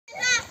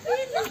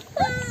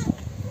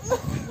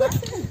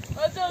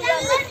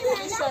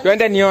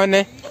Twende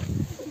nione.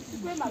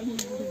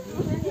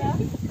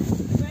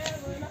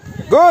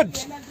 Good.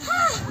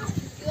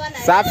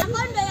 Safi.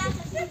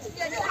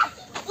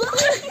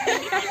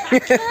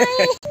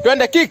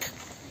 Twende kick.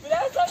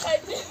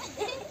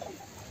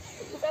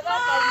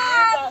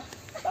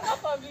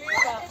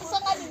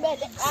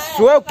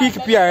 Wewe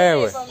kick pia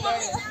wewe.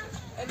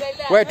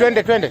 Wewe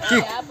twende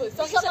kick.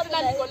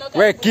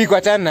 Wewe kick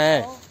achana na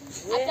yeye.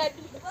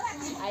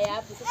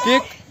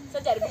 Kick.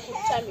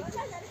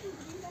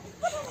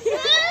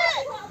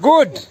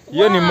 Good.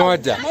 Hiyo ni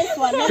moja.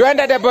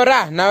 Twende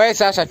Deborah na wewe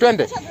sasa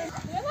twende.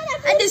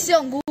 Hadi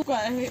sio ngumu.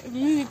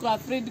 Mimi niko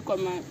afraid kwa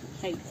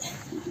height.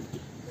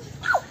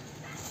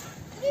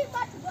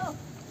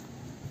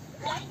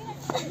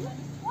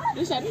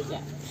 Rusha.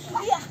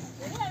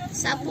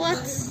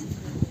 Support.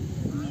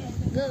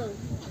 Go.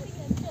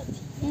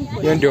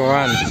 Hiyo ndio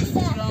one.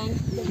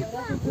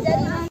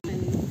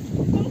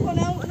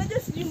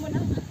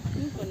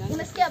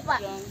 Unasikia hapa?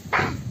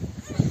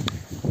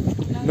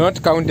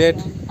 Not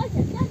counted.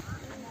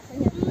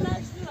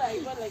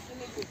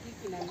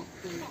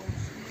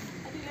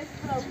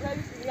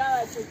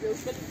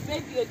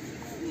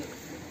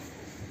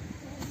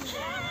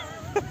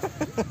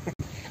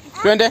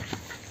 Twende.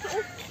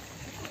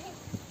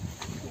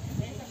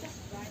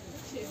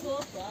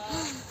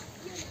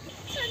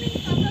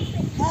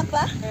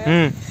 Hapa.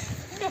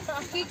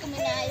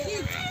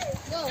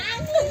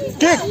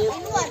 Kick.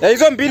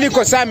 Hizo mbili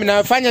iko sawa,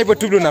 nafanya hivyo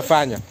tu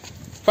unafanya.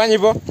 Fanya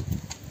hivyo.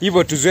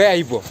 Hivyo tuzoea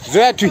hivyo.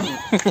 Zoea tu.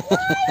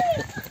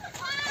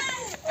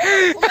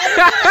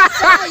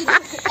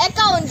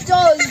 Eka on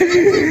toes.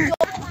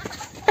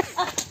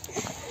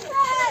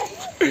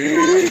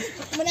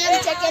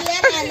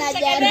 Mnamchekelea na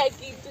anajana.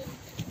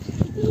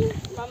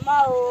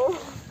 Mamao.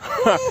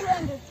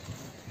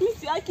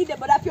 Mimi akide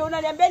bora pia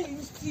unaniambia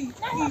listi.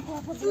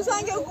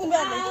 Usange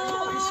ukumbele.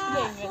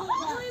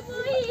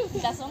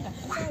 Tasonga.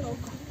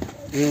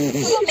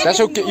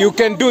 Sasa you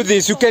can do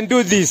this. You can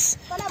do this.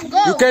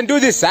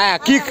 Haya,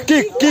 kick.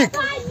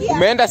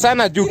 Umeenda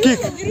sana juu kick.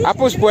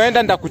 Hapo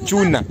usipoenda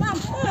ndakuchuna.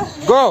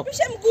 Go.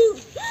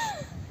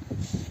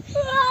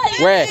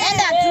 We.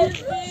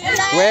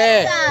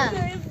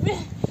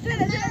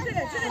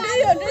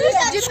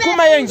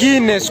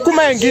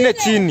 Sukuma yengine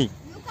chini.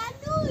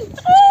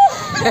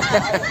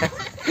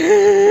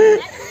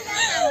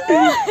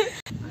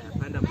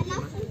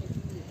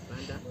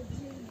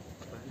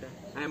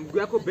 Mguu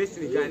yako best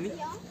ni gani?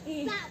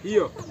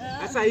 Hiyo.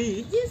 Sasa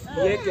hii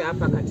iweke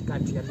hapa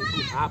katikati ya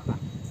miguu hapa.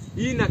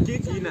 Hii na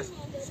kick, hii na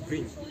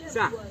spring.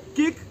 Sasa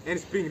kick and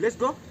spring. Let's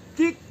go.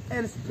 Kick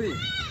and spring.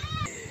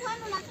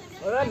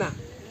 Ona.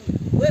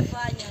 Wewe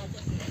fanya.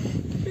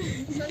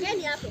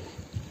 Sogeni hapo.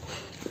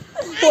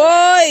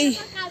 Oi.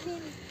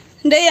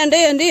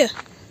 Ndio.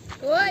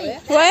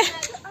 Oi.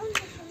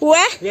 We?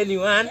 Here ni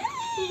one.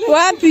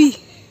 Wapi?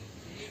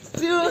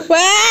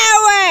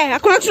 Wewe,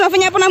 hakuna kitu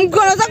tunafanya hapa na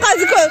mkono zako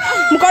ziko.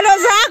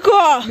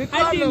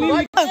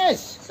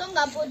 Songa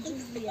hapo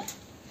juu.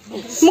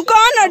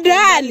 Mkono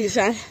dali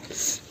sana.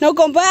 Na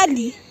uko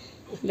mbali.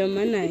 Ndio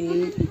maana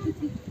hii.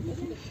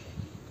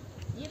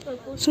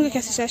 Songa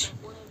kiasi sasa.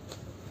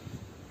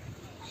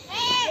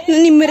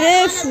 Ni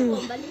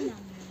mrefu.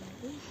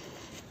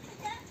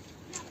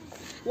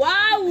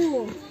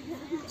 Wow.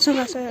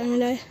 Songa sasa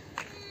mimi.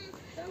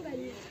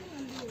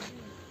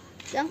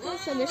 Danko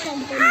songesha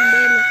mkono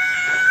mbele.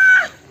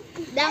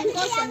 Danko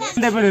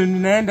songesha. Ndio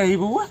ninaenda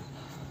hivyo.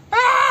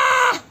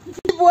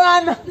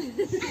 Bwana.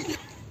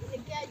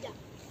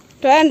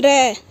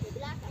 Twende.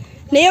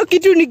 Na hiyo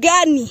kitu ni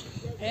gani?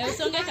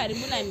 Usonge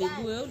karibu na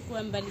miguu, wewe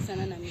ulikuwa mbali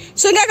sana na miguu.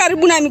 Songa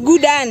karibu na miguu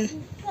Dan.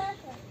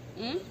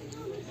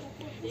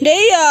 Ndio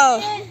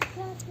hiyo.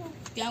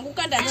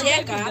 Kianguka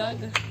ndacheka.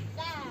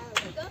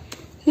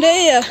 Ndio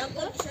hiyo.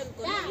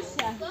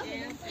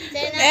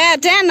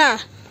 Tena.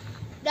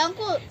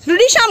 Danko,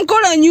 Rudisha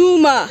mkono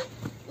nyuma.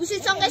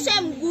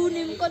 usisongeshe mguu,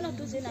 ni mkono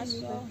tu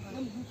zinasonga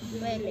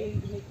mbele.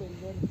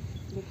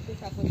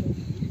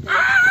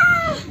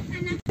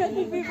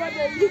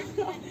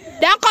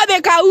 Danko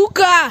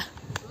amekauka.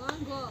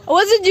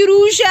 Huwezi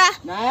jirusha.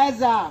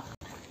 Naweza.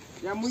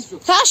 Ya mwisho.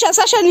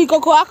 Sasha ni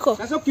koko wako.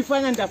 Sasa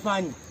ukifanya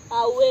nitafanya.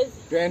 Hauwezi.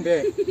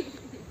 Twende.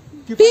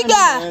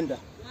 Piga.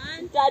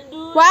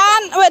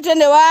 Wait,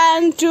 twende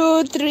 1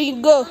 2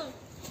 3 go.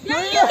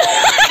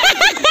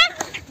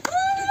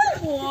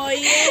 Oh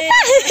yeah.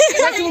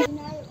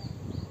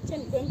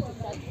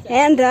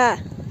 Enda.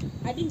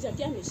 Hadi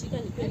mjakia ameshika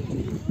ni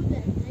kweli.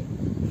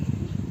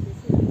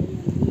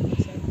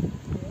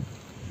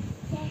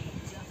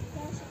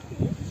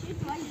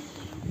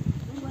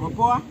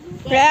 Poa.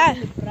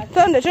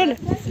 Twende.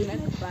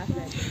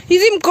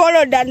 Hizi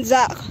mkono Dan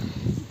zako.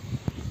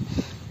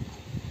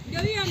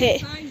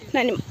 He.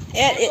 Nani?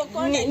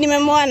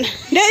 Nimemwona.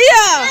 Ndio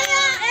hiyo.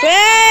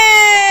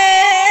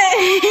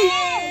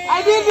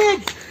 I did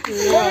it.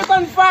 Very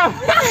confirm.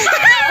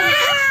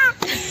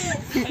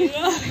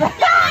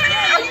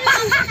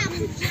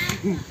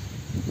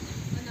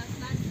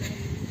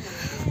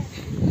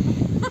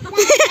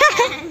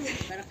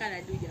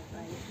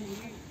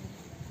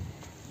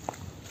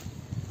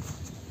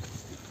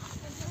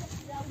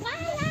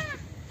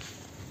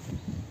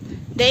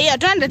 Ndio,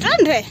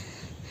 twende.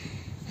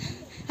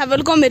 Hapo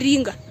liko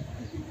meringa.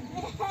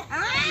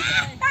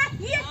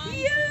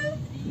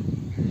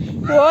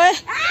 Oi.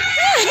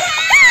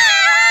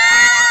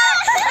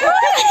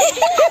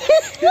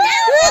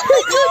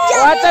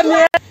 Wacha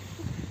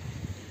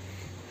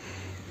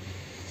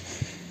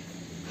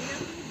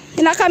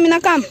ni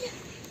Inakam.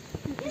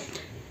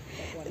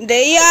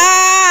 Ndio.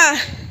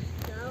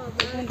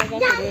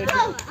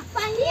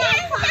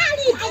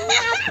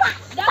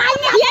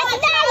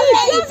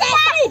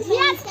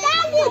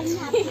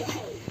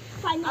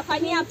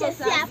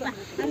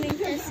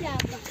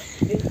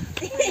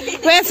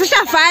 Wewe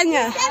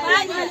ushafanya.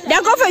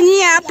 Dako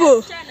fanyia hapo.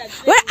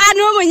 Wewe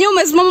wewe mwenyewe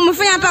umesimama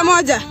umefanya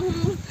pamoja.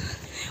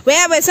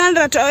 Wewe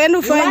Sandra tuende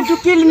ufanye. Want to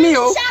kill me?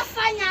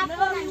 Ushafanya hapo.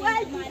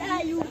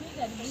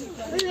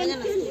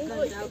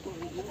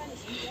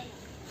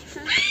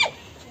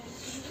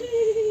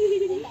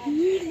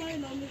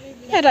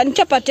 Era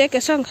nichapa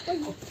teke songa.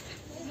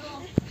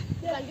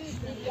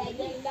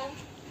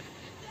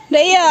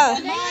 Ndio.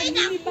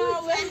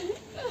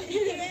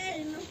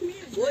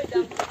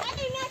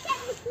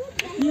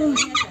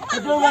 I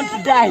don't want to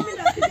die.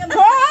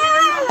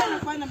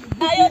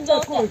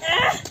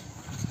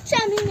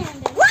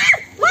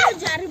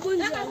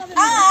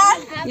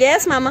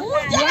 Yes mama. You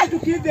want to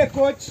kill the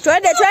coach?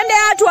 Twende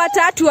watu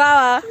watatu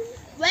hawa.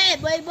 Wewe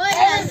boy.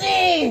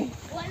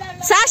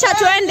 Sasha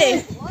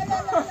twende.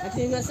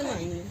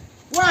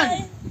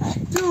 1,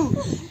 2,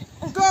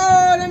 go.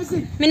 Let me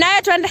see.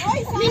 Minayo twende.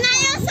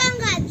 Minayo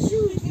songa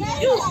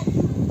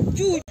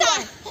juu.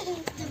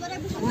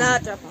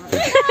 Nata.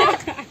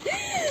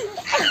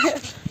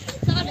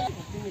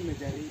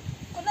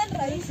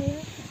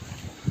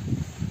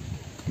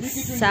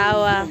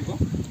 Sawa.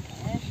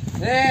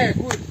 Eh,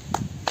 good.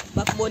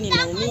 Backbone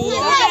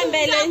inaumia.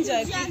 Mbele nje.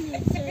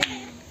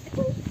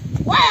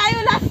 Why are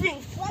you laughing?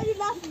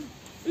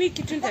 Mimi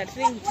kitu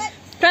nitatrend.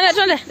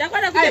 Twende.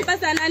 Ndakwenda kuja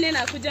pesa 8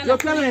 na kuja na.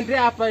 Joki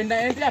endea hapa,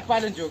 endea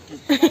pale Joki.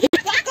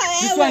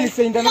 This one is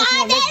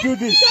international. Let's do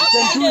this. You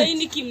can do Hii it.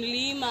 ni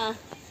kimlima.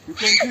 You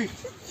can do it.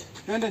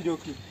 Twende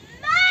Joki.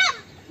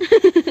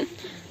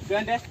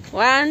 Twende.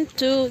 1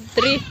 2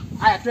 3.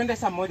 Aya, twende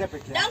saa moja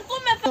pekee.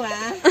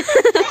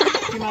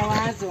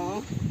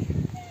 Kimawazo.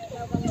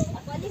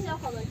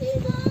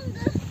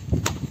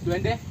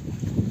 Twende.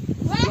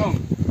 Wrong.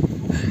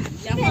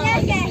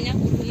 Fanya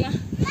kuruma.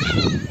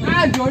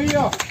 Ndio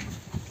hiyo.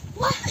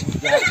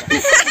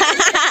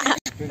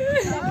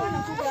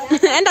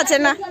 Enda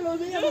tena.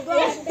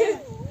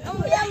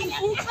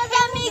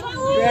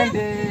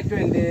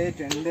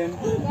 Twende.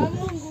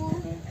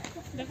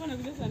 Ndakwenda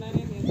kuja saa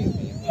 8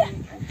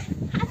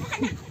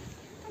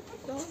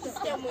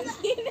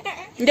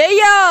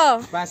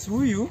 Ndio. Basi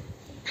huyu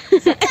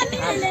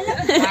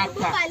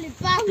hapa.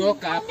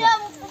 Toka hapa.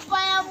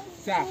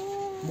 Sasa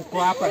mko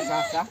hapa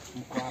sasa,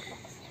 mko hapa.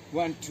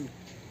 1 2.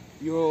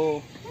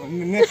 Yo on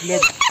the next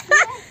level.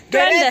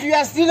 Twende. You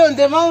are still on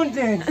the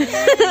mountain.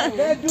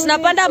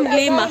 Tunapanda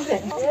mlima.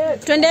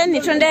 Twendeni.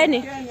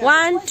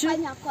 1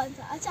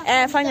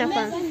 2. Fanya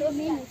kwanza.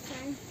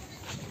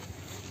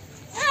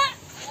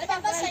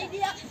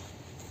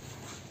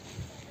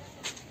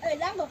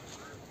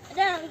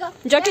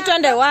 Njoki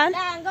twende 1.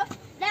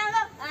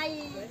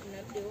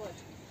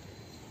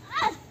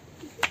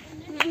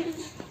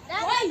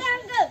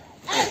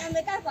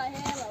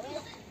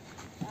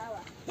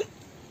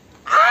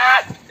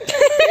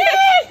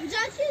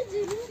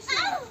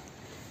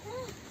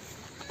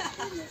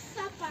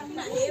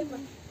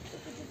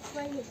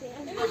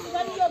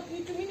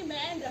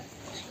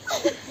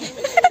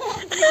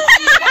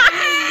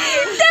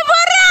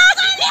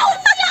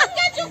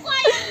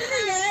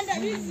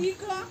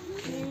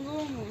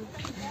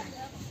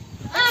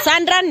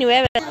 Sandra ni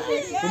wewe.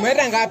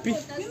 Umeenda ngapi?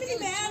 Mimi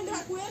nimeenda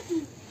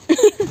kwetu.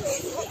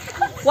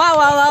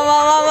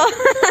 Wow.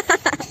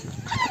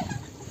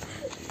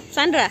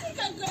 Sandra.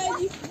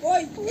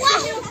 Oi.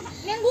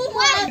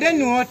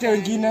 Ndeni wote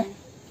wengine.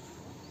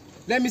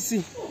 Let me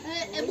see.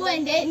 Ebu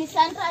endeni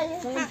Sandra.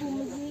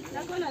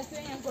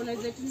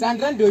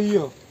 Sandra ndio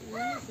hiyo.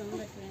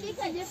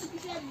 Kika Jeff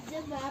kisha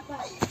jeva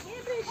hapa.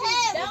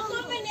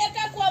 Ngombe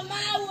niweka kwa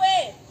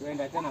mawe.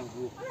 Twenda tena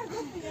nguo.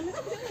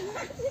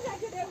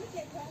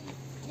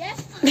 Yes.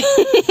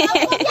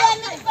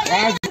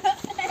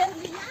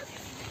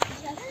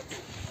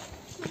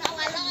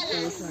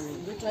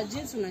 Mtu wa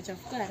jeans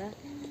unachafukara.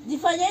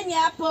 Jifanyeni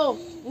hapo.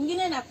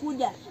 Mwingine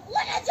nakuja.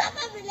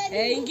 Wanachapa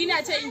vile. Ingine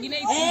acha ingine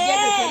isije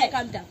tuone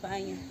kama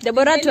mtafanya.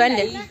 Deborah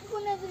twende.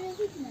 Kuna vile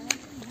vitu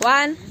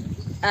 1.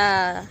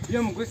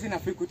 Hiyo mguu sina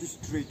fiko tu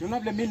straight. Unaona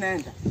vile mimi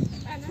naenda?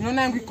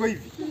 Unaona yangu iko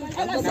hivi.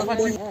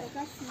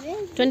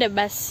 Twende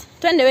basi.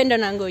 Twende wewe ndo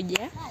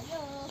nangoja.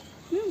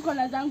 Mimi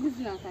mkono zangu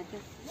zinakata.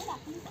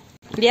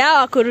 Ndio hao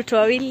wakurutu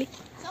wawili.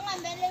 songa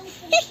mbele.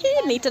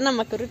 Niitana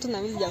makurutu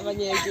na mimi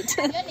sijafanya hiyo kitu.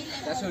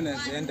 Sasa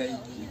unaenda hivi.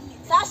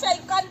 Sasa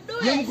you can do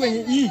Hiyo mguu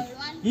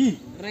hii.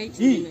 Right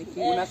Hii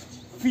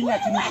unafinya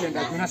chini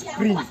kwenda, una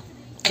spring.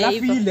 Alafu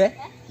ile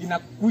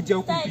inakuja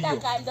huku pia.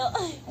 kando.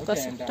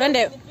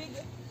 Twende.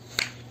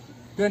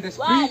 Twende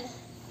spring.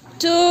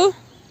 2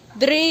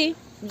 3,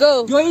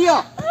 go. Ndio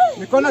hiyo.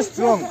 Mikono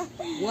strong.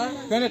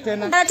 Twende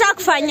tena. Nataka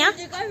kufanya.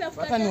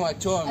 Hata ni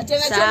wachome.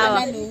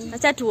 Sawa.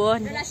 Acha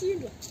tuone.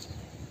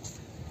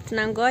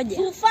 Tunangoja.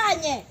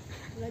 Tufanye.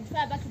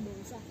 Unajua baki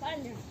bounce.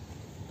 Fanya.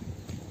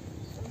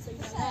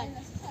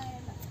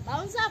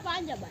 Bounce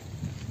fanya basi.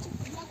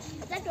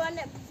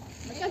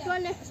 Acha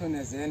tuone. Sasa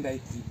unaenda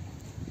hivi.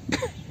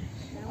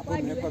 Hapo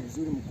umeweka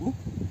vizuri mguu.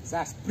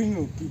 Sasa spring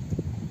ukick.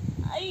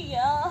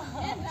 Aya.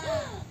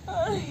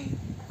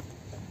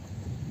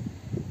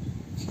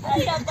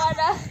 Aya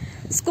bana.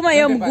 Sukuma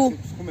hiyo mguu.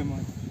 Sukume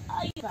moja.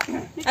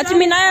 Ati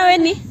mimi nayo wewe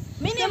ni?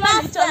 Mimi ni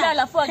master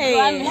alafu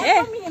ajuane.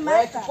 Mimi ni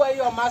master. Chukua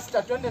hiyo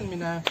master twende mimi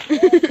nayo.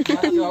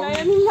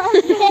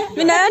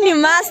 Mimi nayo ni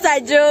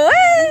master Jo.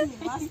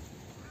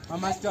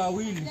 Master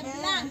wawili.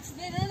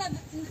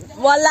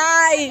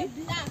 Walai.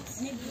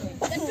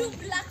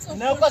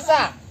 Na uko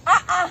saa?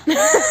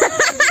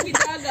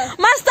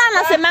 Master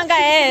anasemanga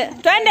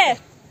twende.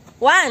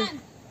 1.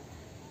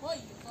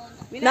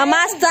 Na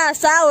master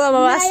sawa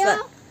master.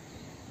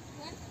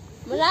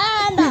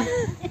 Mlanda.